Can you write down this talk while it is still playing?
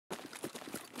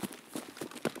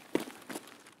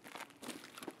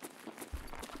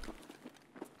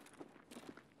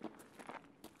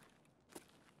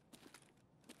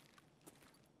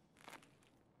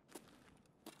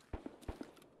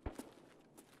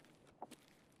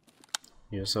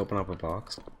You just open up a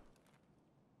box?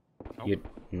 Nope.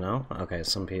 You no? Okay,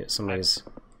 somebody's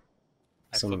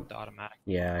I flipped automatic.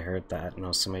 yeah, I heard that.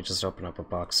 No, somebody just opened up a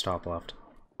box top left.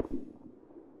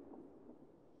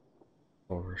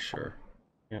 For sure.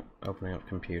 Yep, opening up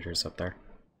computers up there.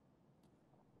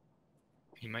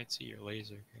 You might see your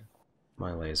laser here.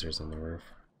 My laser's on the roof.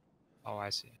 Oh, I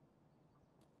see.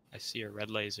 I see a red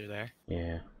laser there.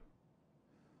 Yeah.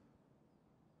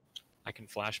 I can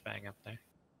flashbang up there.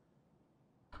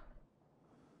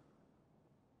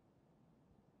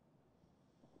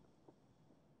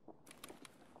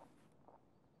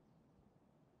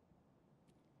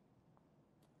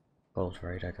 Hold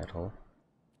right, I got hole.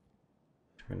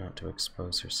 Try not to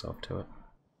expose yourself to it.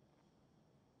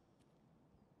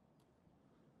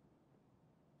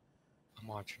 I'm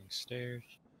watching stairs.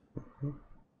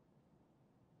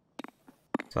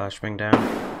 Flashbang down.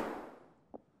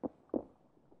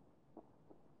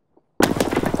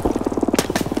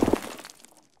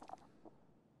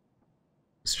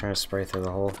 Just trying to spray through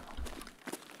the hole.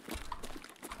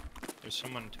 There's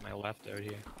someone to my left out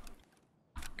here.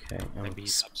 Okay, Maybe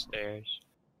he's upstairs.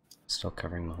 Still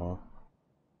covering the hole.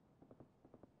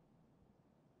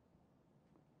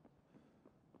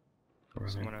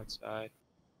 Someone outside.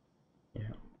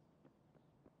 Yeah.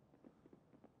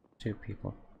 2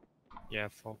 people. Yeah,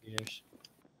 full gears.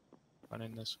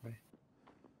 Running this way.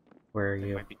 Where are They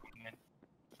you? might be coming in.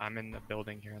 I'm in the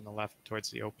building here on the left,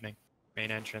 towards the opening. Main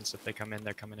entrance. If they come in,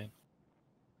 they're coming in.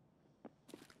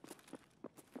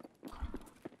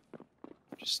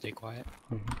 Just stay quiet.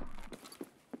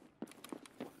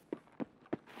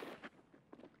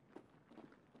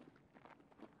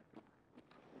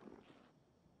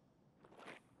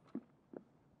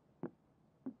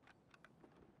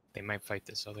 They might fight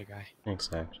this other guy.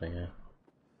 Exactly, yeah.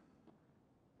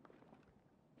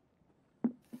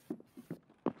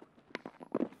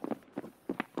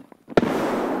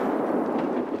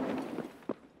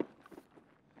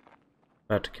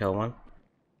 About to kill one.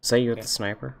 Is that you with the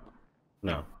sniper?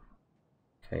 No.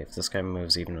 Okay, if this guy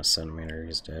moves even a centimeter,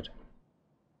 he's dead.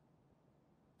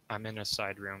 I'm in a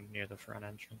side room near the front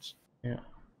entrance. Yeah.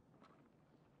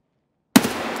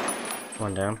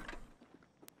 One down.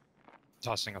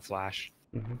 Tossing a flash.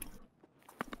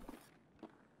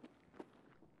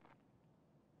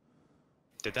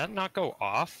 Did that not go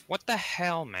off? What the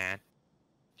hell, man?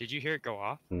 Did you hear it go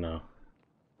off? No.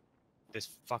 This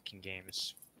fucking game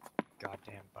is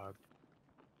goddamn bugged.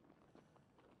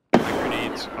 My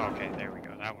grenades. Okay, there we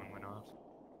go. That one went off.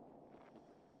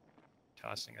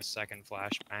 Tossing a second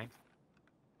flashbang.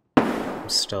 I'm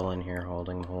still in here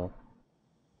holding the hole.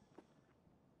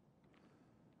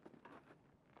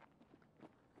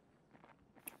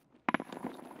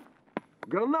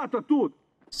 Граната тут!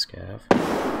 Scav.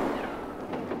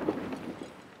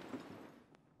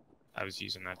 I was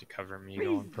using that to cover me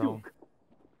going prone.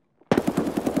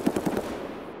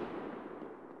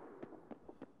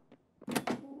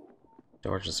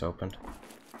 Door just opened.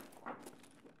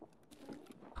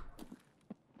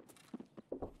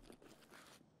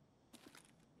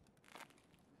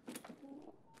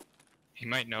 He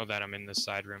might know that I'm in this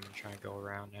side room and try and go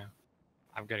around now.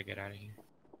 I've got to get out of here.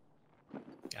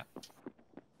 Yeah.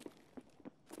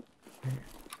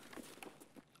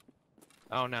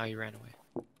 Oh, no, he ran away.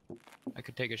 I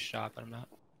could take a shot, but I'm not.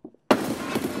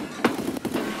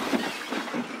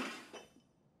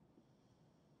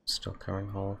 Still covering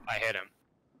hole. I hit him.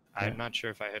 Yeah. I'm not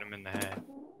sure if I hit him in the head.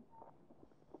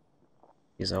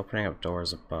 He's opening up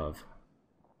doors above.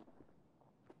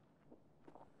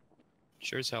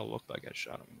 Sure as hell looked like I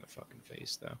shot him in the fucking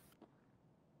face, though.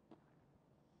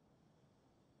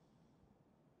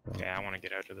 Okay, I want to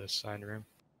get out of this side room.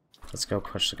 Let's go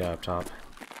push the guy up top.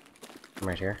 I'm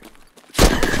right here.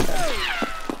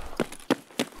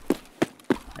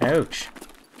 Ouch!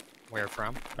 Where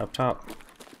from? Up top.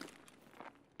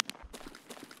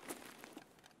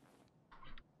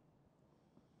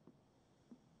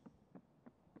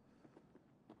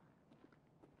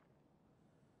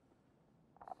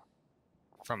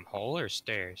 From hole or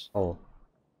stairs? Hole.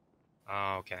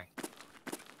 Oh, okay.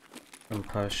 I'm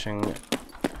pushing.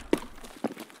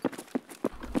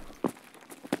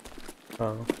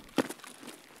 Oh.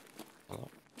 Hello?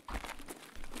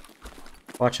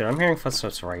 Watch it, I'm hearing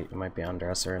footsteps right. It might be under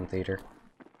us or in theater.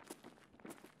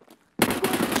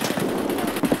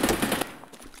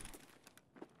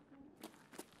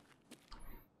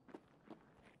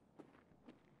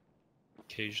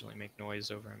 Occasionally make noise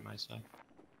over on my side.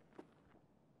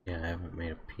 Yeah, I haven't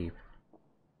made a peep.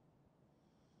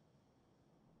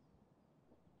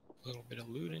 A little bit of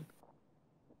looting.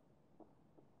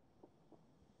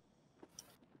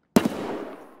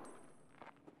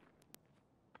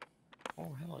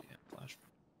 Hell yeah,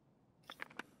 flashbang.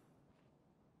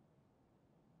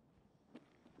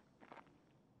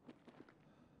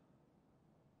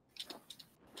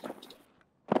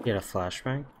 You had a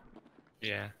flashbang?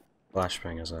 Yeah.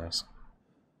 Flashbang his ass.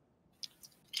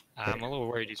 I'm a little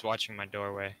worried he's watching my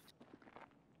doorway.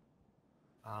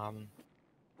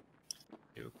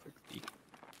 Do a quick peek.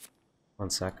 1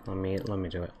 sec, let me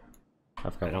do it.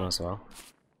 I've got one as well.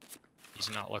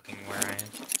 He's not looking where I am.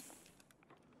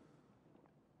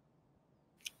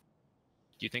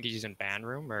 Do you think he's in band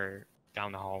room or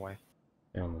down the hallway?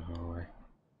 Down the hallway.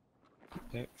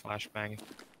 Okay, flashbang.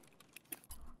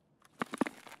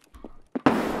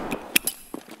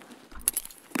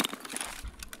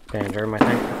 Band room, I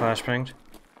think, flashbanged.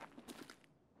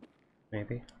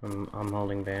 Maybe. I'm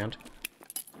holding band.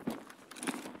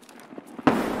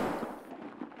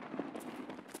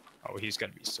 Oh, he's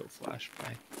gonna be so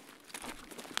flashbang.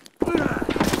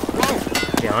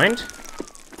 Behind?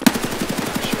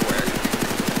 Not sure where.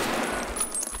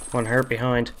 One hurt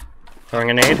behind. Throwing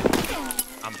a nade.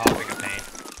 I'm popping a pain.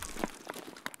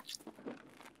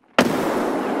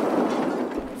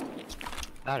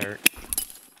 That hurt.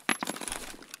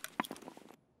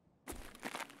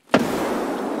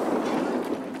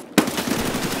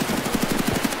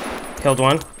 Killed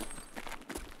one.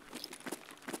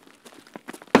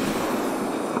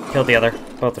 Killed the other.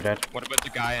 Both are dead. What about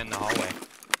the guy in the hallway?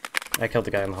 I killed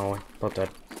the guy in the hallway. Both dead.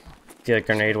 The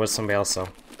grenade was somebody else, so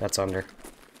that's under.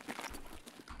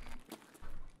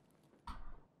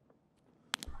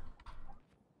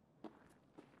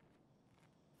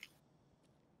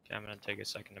 Okay, I'm gonna take a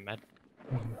second to med.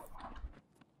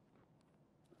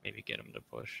 Maybe get him to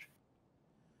push.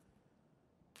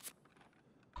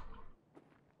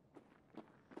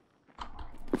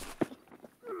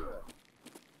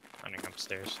 Running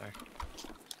upstairs, sorry.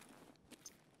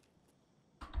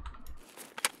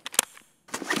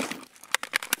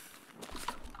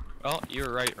 Well, you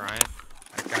were right, Ryan.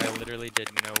 That guy literally did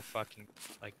no fucking,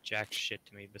 like, jack shit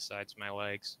to me besides my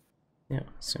legs. Yeah,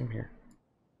 same here.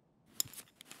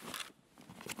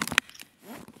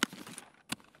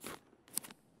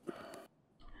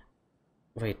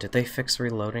 Wait, did they fix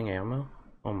reloading ammo?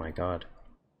 Oh my god.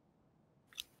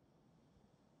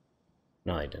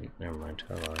 No, they didn't. Never mind.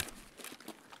 I lied.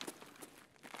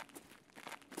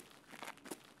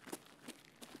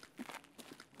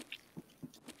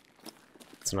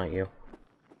 It's not you.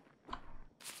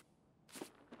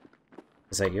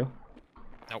 Is that you?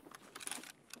 Nope.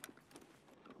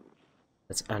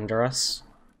 It's under us?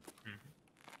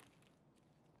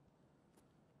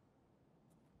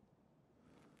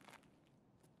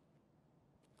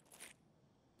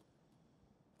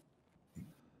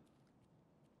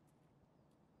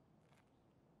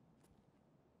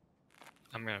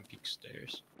 I'm gonna peek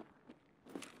stairs.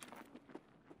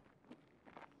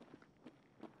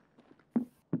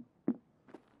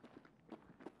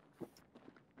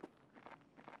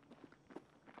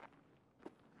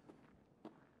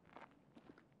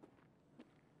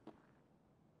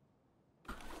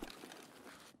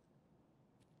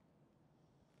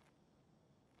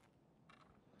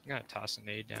 I'm gonna toss a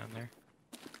nade down there.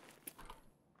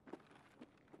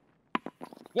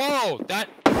 Whoa! That...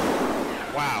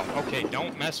 Wow, okay,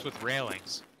 don't mess with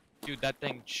railings. Dude, that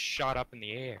thing shot up in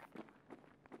the air.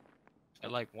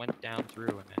 It like went down through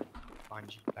and then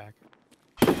bungeed back.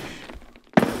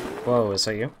 Whoa, is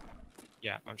that you?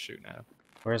 Yeah, I'm shooting at him.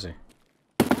 Where is he?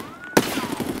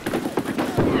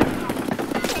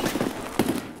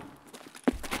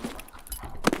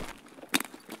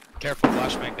 Careful,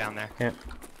 flashbang down there. Yeah.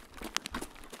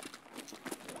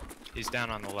 He's down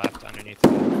on the left, underneath the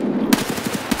wall.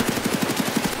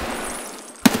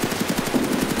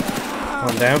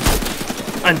 One down.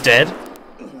 I'm dead.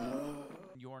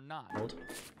 You're not. Hold.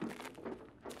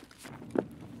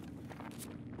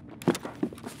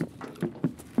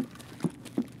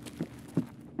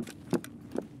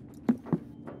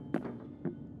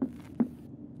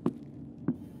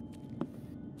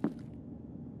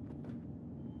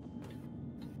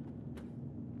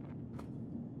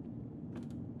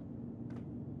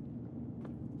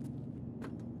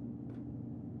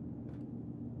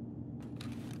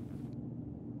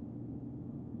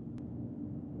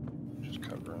 Just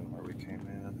covering where we came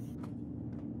in.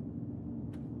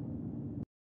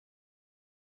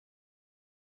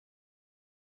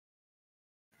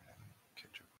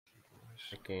 Catch up with you boys.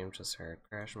 My game just hurt.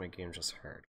 Crash, my game just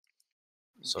hurt.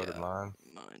 So did mine.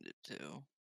 Mine did too.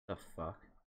 The fuck?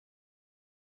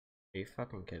 Are you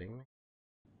fucking kidding me?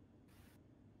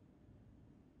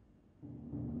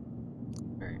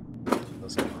 Alright,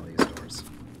 close up all these doors.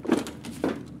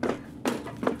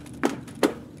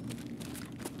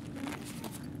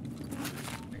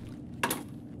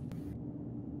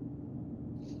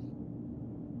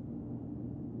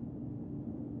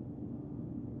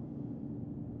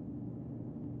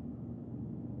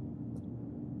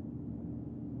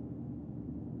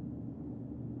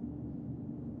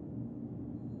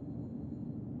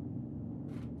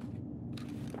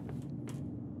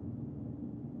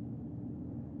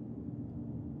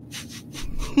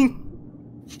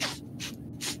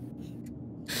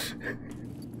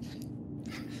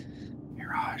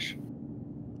 Mirage.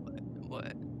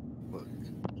 What? Look.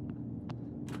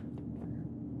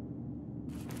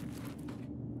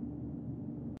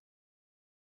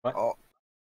 What? Oh.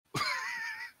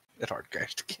 It hard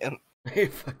crashed again. Are you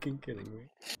fucking kidding me?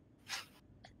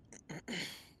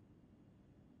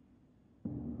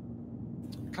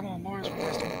 Come on, boys. We're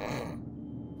wasting.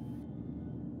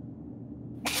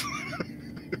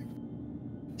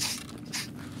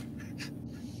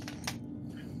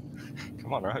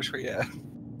 Come on, Raj. Where you at?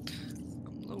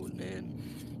 I'm loading in.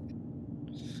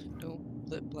 Don't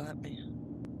flip blap me.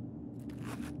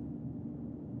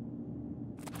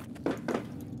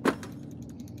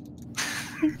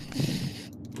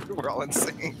 We're all in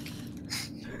sync.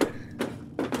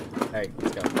 Hey,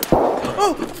 let's go.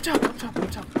 Oh! Up top! Up top!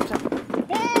 Up top! Up top!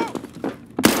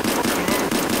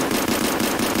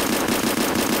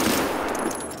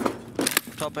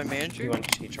 Top by manager? He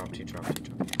went T-drop, T-drop,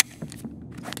 T-drop.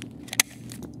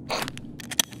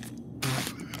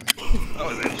 That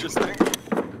was interesting.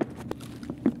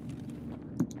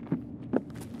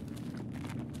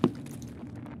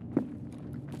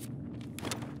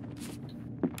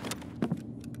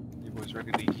 You boys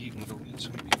ready to eat and go eat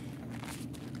some meat?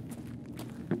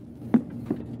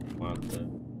 Want the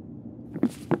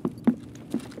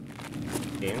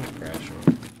game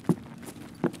crashing.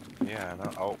 Yeah,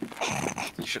 no. Oh,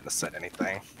 you shouldn't have said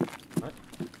anything. What?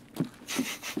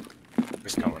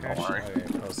 He's coming, don't worry.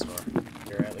 Okay, close the door.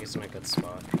 You're at least in a good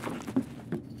spot.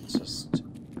 It's just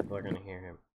people are gonna hear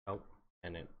him out,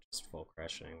 and it just full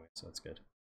crash anyway, so it's good.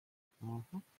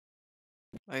 Mm-hmm.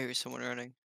 I hear someone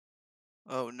running.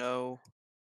 Oh no.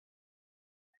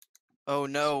 Oh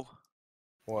no.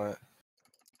 What?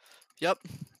 Yep.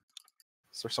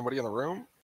 Is there somebody in the room?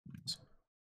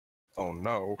 Oh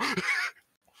no.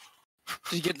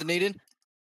 Did you get the nade in?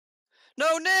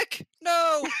 No, Nick!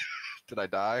 No! Did I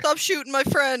die? Stop shooting my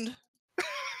friend!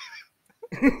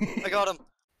 I got him.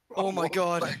 Oh my 1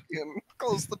 god. second.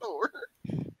 Close the door.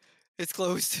 It's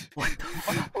closed. What the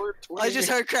fuck? I just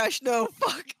heard crash. No,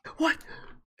 fuck. What?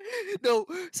 No,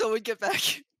 someone get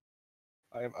back.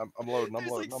 I'm loading. I'm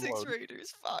There's loading. like I'm 6 loading.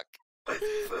 raiders. Fuck. What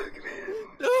the fuck, man?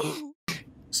 No.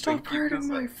 Stop Thank you, hurting 'cause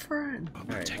my friend! I'll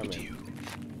Alright, I'm protect in. you.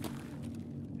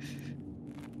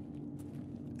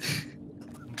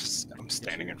 I'm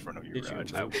standing in front of you, Did you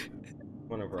Raj. loot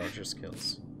one of Roger's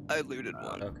kills? I looted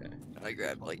one. Okay. And I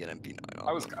grabbed like an MP9 off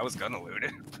I was him. gonna loot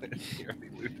it, but he already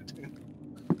looted it.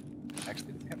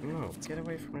 Actually, yeah, No, get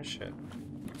away from my shit.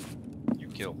 you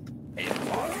killed 8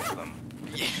 bodies of them.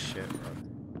 Yeah. Shit, bro.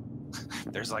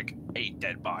 There's like 8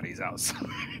 dead bodies outside.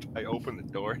 I open the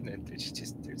door and then there's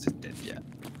just dead. Yeah.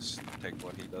 Just take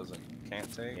what he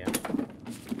can't take. Yeah.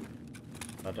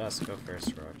 Let us go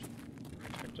first, Rog.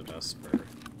 Protected us for.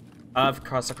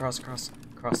 Cross.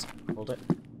 Hold it.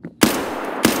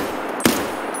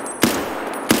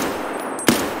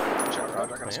 Shot, Raj, I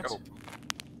got a Plants? scope.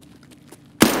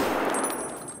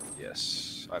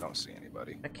 Yes, I don't see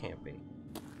anybody. That can't be.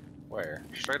 Where?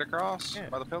 Straight across? Yeah.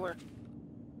 By the pillar?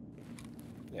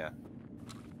 Yeah,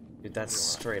 Dude, that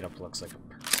straight up looks like a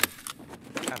person.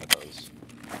 it kinda does.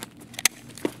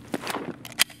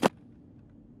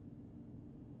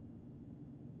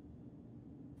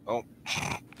 Oh.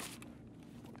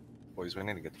 Boys, we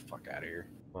need to get the fuck out of here.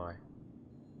 Why?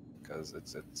 Because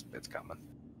it's coming.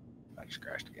 I just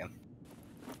crashed again.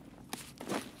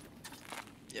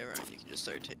 Yeah, right. You can just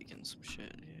start taking some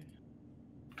shit here.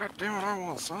 God damn it, I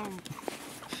want some.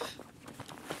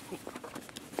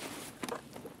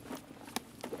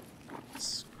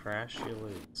 It's crash, you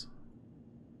lose.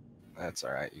 That's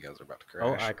alright, you guys are about to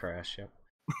Oh, crash. I crash, yep.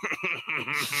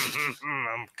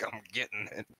 I'm getting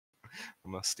it.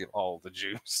 I'm gonna steal all the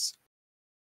juice.